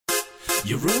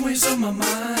You're always on my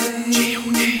mind.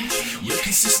 G.O.D. You're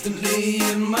consistently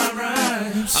in my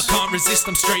rhymes. I can't resist,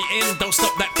 I'm straight in. Don't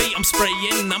stop that beat, I'm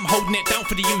spraying. I'm holding it down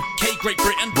for the UK, Great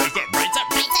Britain. Raise up, raise up,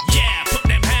 raise up. Yeah, put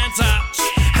them hands up.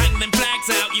 Hang them flags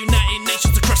out. United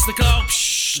Nations across the globe.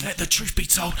 Shh, let the truth be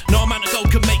told. No amount of gold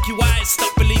can make you wise.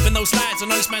 Stop believing those lies.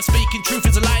 An honest man speaking truth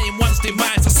is a lie in one's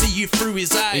demise. I see you through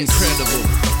his eyes. Incredible.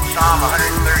 Psalm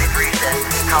 133 says,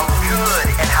 how good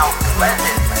and how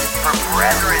pleasant for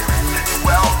brethren to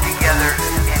dwell together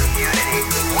in unity.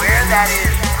 Where that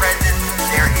is present,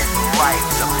 there is life,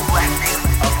 the blessing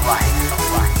of life,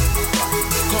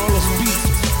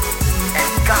 And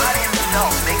God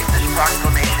himself makes this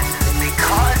proclamation.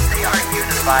 Because they are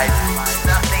unified,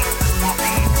 nothing will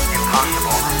be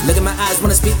impossible. Look at my eyes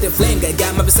when I speak the flame.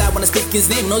 Got my beside when I speak his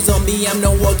name. No zombie, I'm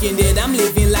no walking dead. I'm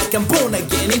living like I'm born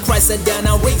again. In Christ I died,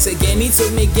 I raise again. He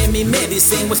took me, gave me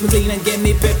medicine. Wash me clean and gave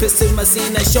me purpose to my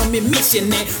sin. And show me mission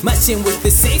and marching with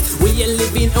the saints. We are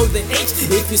living older age.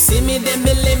 If you see me, then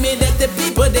believe me that the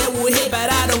people that will hate. But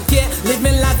I don't care,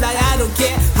 living life like I don't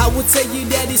care. I will tell you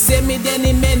that he sent me, then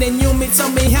he meant and knew me.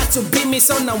 Told me how to be me,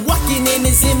 so now I'm walking in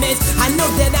his image. I know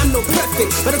that I'm no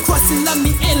perfect, but the cross he loved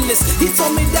me endless. He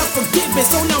told me that forgiveness,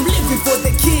 so now I'm living for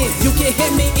the king. You can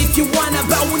hit me if you wanna,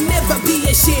 but I will never be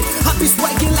ashamed. I'll be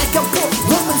swagging like a book,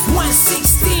 Romans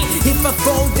 1:16. If I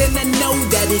fall, then I know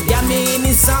that he got me in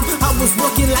his arm. I was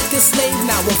working like a slave,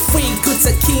 now I'm free, good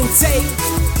to King Tay.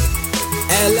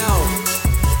 Hello.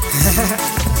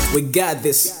 We got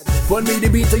this. På en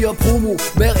midi-beat och gör promo,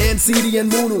 mer ensidig än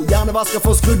mono. Hjärnevaskar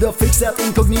för skrudder, fixat,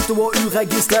 inkognito och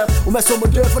urregistrerat. Och med som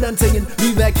att dö för den tingen,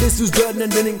 liv är Kristus, döden en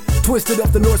vinning. Twisted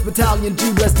up the Norse battalion,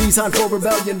 G-Bless sign for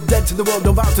rebellion. Dead to the world,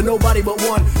 don't bow to nobody but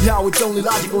one. Now it's only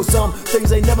logical, some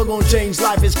things ain't never gonna change.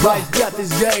 Life is Christ, death is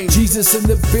gain. Jesus in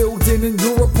the building and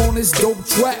Europe on his dope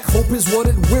track. Hope is what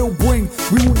it will bring,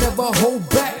 we will never hold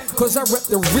back. Cause I rep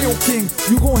the real king,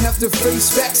 you gon' have to face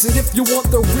facts. And if you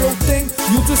want the real thing,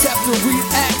 you just have to read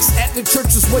Acts. At the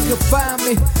church is where you find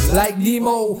me, like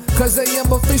Nemo. Cause I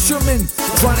am a fisherman,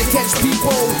 trying to catch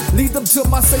people. Lead them to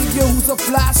my savior who's a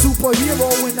fly superhero.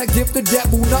 And I give the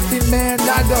devil nothing, man,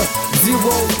 neither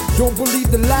zero. Don't believe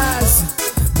the lies,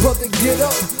 brother, get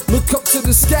up. Look up to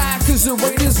the sky, cause the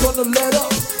rain is gonna let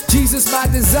up. Jesus my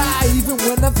desire, even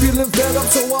when I'm feeling fed up.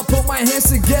 So I put my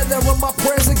hands together and my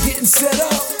prayers are getting set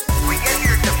up. We get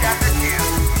here to chapter 2.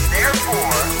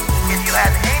 Therefore, if you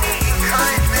have any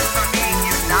encouragement from being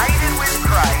united with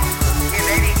Christ, if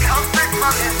any comfort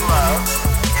from his love,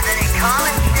 if any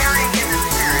common sharing in the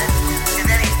Spirit, if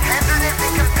any tenderness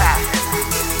and compassion,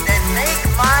 then make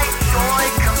my joy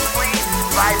complete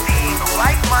by being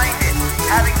like-minded,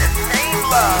 having the same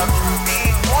love,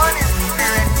 being one in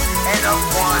spirit and of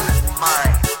one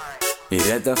mind. Är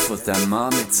rädda för stämma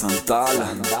mitt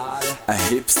sandalen. Är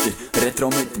hipster, retro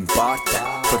med din parte.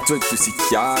 För du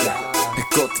sitt hjärta.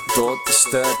 Är gott och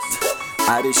återstött.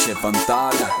 Är ishe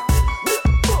vandala.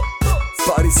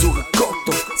 Pari suga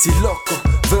koto, si loco.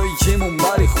 Vöjimo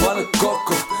marihuana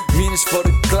coco. Minus for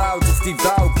the cloud, of die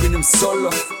wou binnen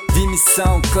solo. Wie mi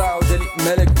SoundCloud, en ik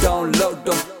melk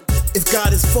downloaden. If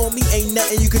God is for me, ain't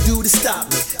nothing you can do to stop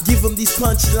me. Give him these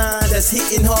punchlines that's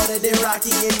hitting harder than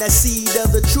Rocky. And that seed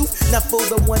of the truth, not for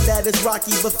the one that is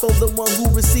rocky, but for the one who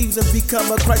receives and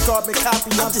become a Christ carbon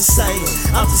copy. I'm just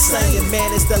saying, man,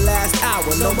 it's the last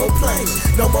hour. No more playing,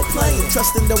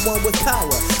 trusting the one with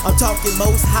power. I'm talking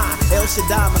most high, El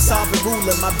Shaddai, my sovereign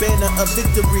ruler, my banner of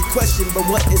victory. Question, but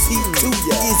what is he to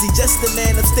ya? Is he just a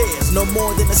man upstairs, no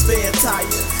more than a spare tire?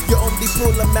 You only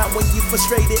pull him out when you're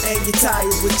frustrated and you're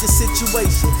tired with your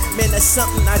situation. Man, that's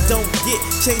something I don't get.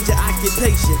 Change your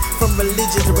occupation from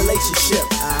religion to relationship.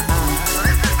 So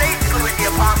this is basically what the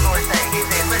apostle is saying. He's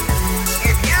saying, listen,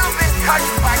 if you've been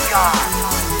touched by God,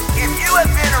 if you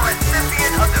have been a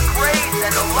recipient of the grace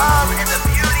and the love and the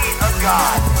beauty of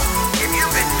God, if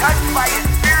you've been touched by his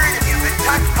spirit, if you've been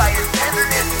touched by his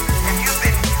tenderness, if you've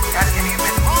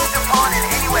been moved upon in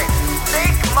any way,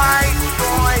 make my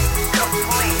joy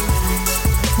complete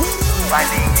by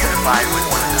being unified with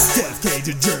one another. Steph Cage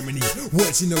of Germany,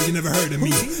 what you know you never heard of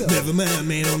me. Never mind,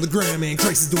 man, on the ground, man,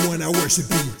 Christ is the one I worship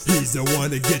be. He's the one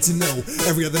that get to know,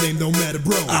 every other name don't matter,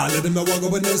 bro. I let him know I go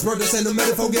but no purpose and no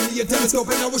metaphor. Give me a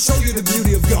telescope and I will show you the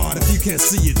beauty of God if you can't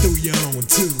see it through your own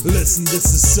too. Listen,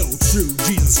 this is so true,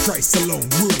 Jesus Christ alone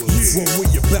rules. What we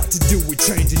about to do, we're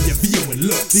changing your view and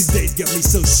look. These days got me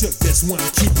so shook, that's why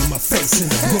I'm keeping my face in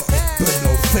the book. But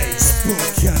no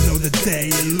Facebook, I know that they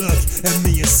look at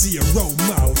me and see a role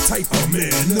model type of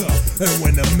man up. And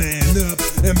when a man up,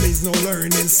 it means no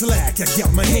learning slack. I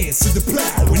got my hands to the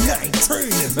plow and I ain't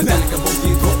turning back. Met elke bom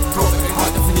die het rolt, ik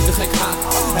hard en vernietig gek haat.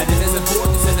 En dit is een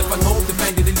woord, de zender van hoop, de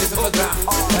pijn die dit is verdraagt.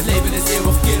 Het leven is eeuwig.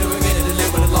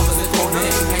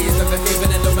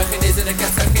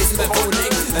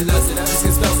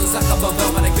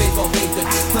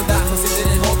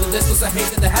 ze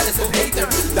heet en de hel is het heter.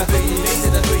 Dat wil je niet weten,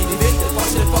 dat wil je niet weten. Pas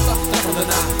je de pakken, dan van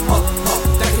daarna.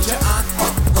 Trek het je aan,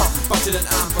 pas je dan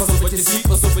aan. Pas op wat je ziet,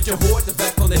 pas op wat je hoort. De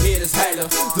weg van de Heer is heilig.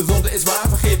 De zonde is waar,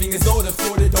 vergeving is nodig.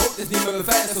 Voor de dood is niet meer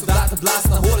beveiligd. Soldaten blazen,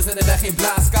 dan horen ze de weg geen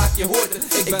blaaskaak. Je hoort het,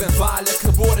 ik ben waarlijk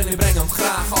geboren en ik breng hem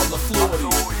graag alle glorie.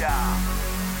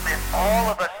 If all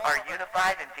of us are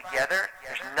unified and together,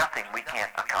 there's nothing we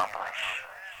can't accomplish.